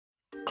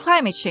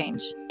Climate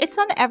change. It's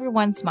on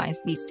everyone's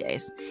minds these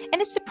days,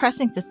 and it's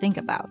depressing to think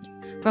about.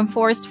 From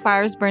forest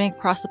fires burning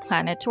across the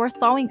planet to our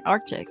thawing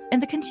Arctic and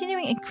the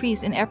continuing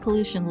increase in air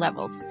pollution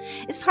levels,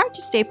 it's hard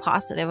to stay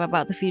positive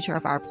about the future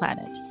of our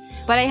planet.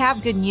 But I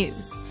have good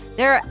news.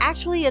 There are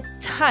actually a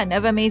ton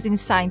of amazing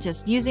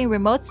scientists using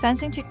remote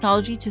sensing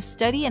technology to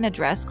study and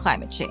address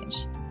climate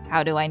change.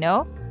 How do I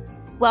know?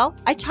 Well,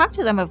 I talked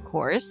to them, of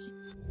course.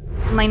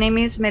 My name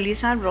is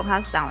Melissa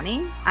Rojas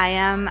Downey. I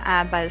am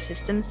a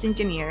biosystems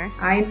engineer.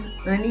 I'm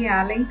Annie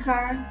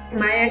Alenkar.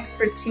 My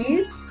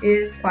expertise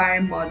is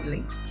fire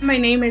modeling. My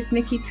name is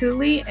Nikki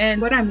Tooley,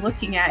 and what I'm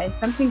looking at is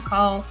something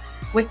called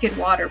wicked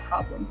water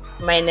problems.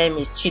 My name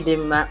is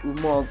Chidima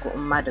Umogo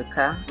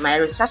Maduka. My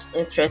research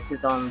interest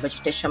is on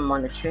vegetation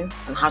monitoring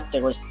and how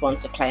to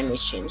respond to climate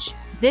change.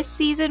 This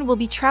season, we'll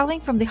be traveling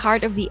from the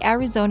heart of the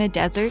Arizona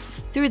desert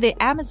through the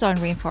Amazon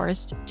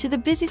rainforest to the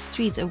busy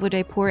streets of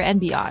Udaipur and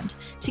beyond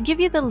to give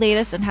you the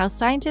latest on how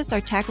scientists are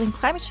tackling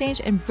climate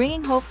change and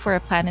bringing hope for our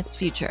planet's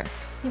future.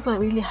 People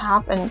really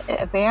have an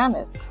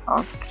awareness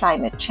of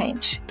climate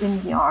change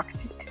in the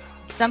Arctic.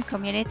 Some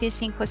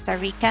communities in Costa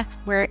Rica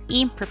were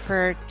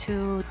unprepared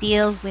to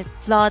deal with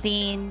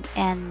flooding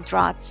and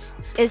droughts.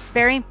 It's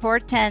very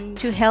important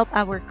to help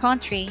our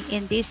country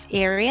in these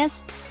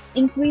areas.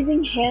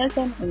 Increasing health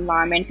and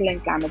environmental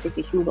and climatic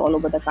issues all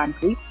over the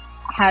country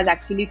has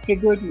actually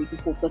triggered me to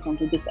focus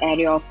onto this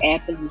area of air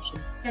pollution.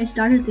 I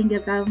started thinking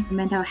about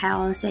mental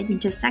health and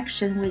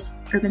intersection with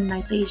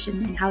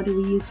urbanization and how do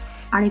we use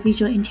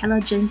artificial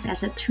intelligence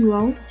as a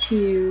tool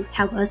to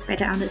help us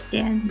better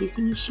understand this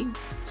issue.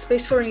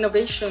 Space for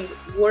Innovation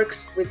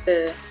works with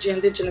the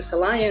Geo-Indigenous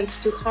Alliance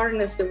to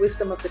harness the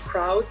wisdom of the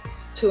crowd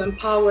to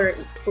empower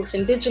both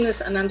Indigenous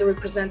and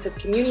underrepresented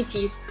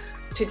communities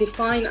to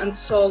define and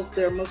solve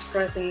their most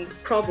pressing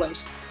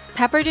problems.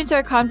 Peppered into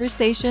our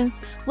conversations,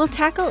 we'll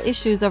tackle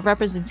issues of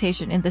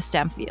representation in the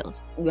STEM field.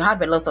 We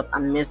have a lot of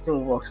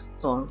amazing work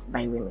done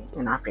by women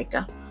in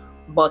Africa,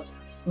 but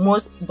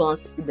most don't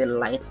see the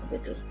light of the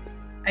day.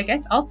 I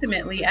guess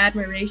ultimately,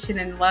 admiration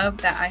and love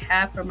that I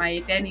have for my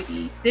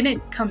identity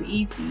didn't come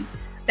easy.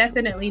 It's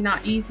definitely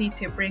not easy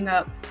to bring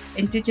up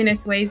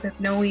Indigenous ways of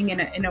knowing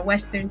in a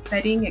Western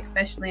setting,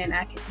 especially in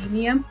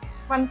academia.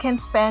 One can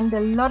spend a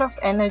lot of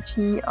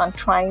energy on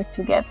trying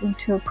to get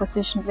into a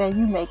position where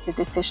you make the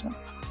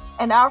decisions.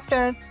 And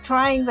after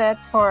trying that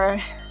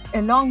for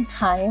a long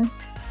time,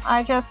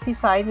 I just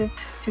decided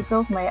to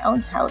build my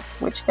own house,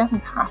 which doesn't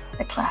have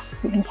a glass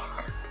ceiling.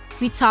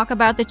 We talk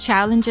about the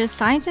challenges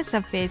scientists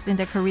have faced in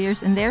their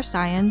careers in their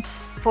science.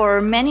 For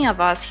many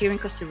of us here in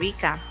Costa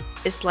Rica,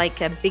 it's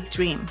like a big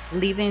dream,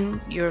 leaving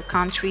your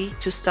country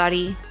to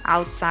study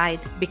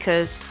outside,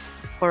 because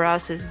for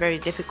us it's very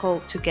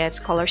difficult to get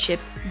scholarship,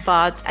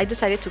 but I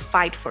decided to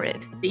fight for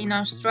it. In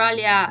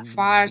Australia,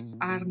 fires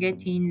are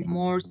getting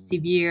more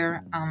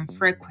severe and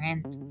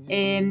frequent,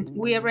 and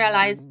we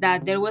realized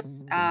that there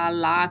was a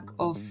lack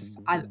of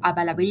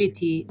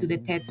availability to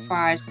detect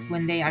fires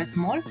when they are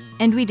small.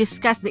 And we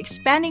discussed the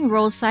expanding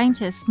role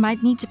scientists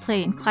might need to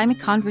play in climate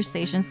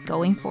conversations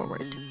going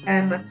forward.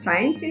 I'm a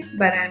scientist,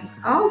 but I'm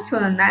also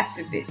an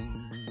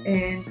activist.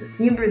 And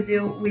in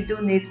Brazil, we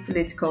do need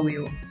political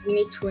will. We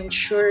need to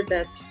ensure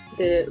that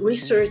the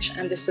research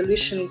and the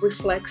solution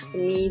reflects the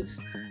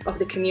needs of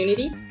the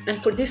community.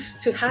 And for this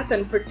to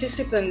happen,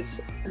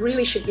 participants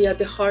really should be at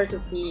the heart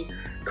of the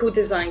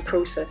co-design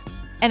process.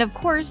 And of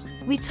course,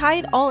 we tie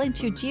it all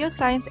into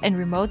geoscience and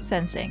remote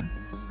sensing.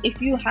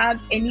 If you have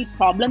any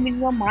problem in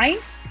your mind,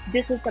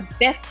 this is the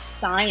best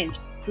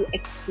science to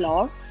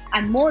explore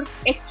and more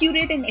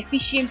accurate and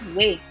efficient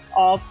way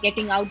of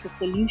getting out the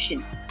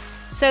solutions.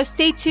 So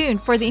stay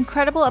tuned for the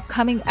incredible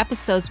upcoming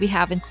episodes we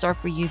have in store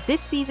for you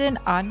this season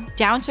on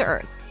Down to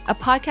Earth, a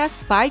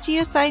podcast by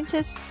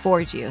Geoscientists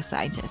for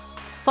Geoscientists.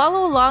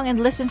 Follow along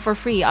and listen for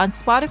free on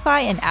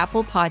Spotify and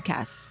Apple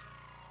Podcasts.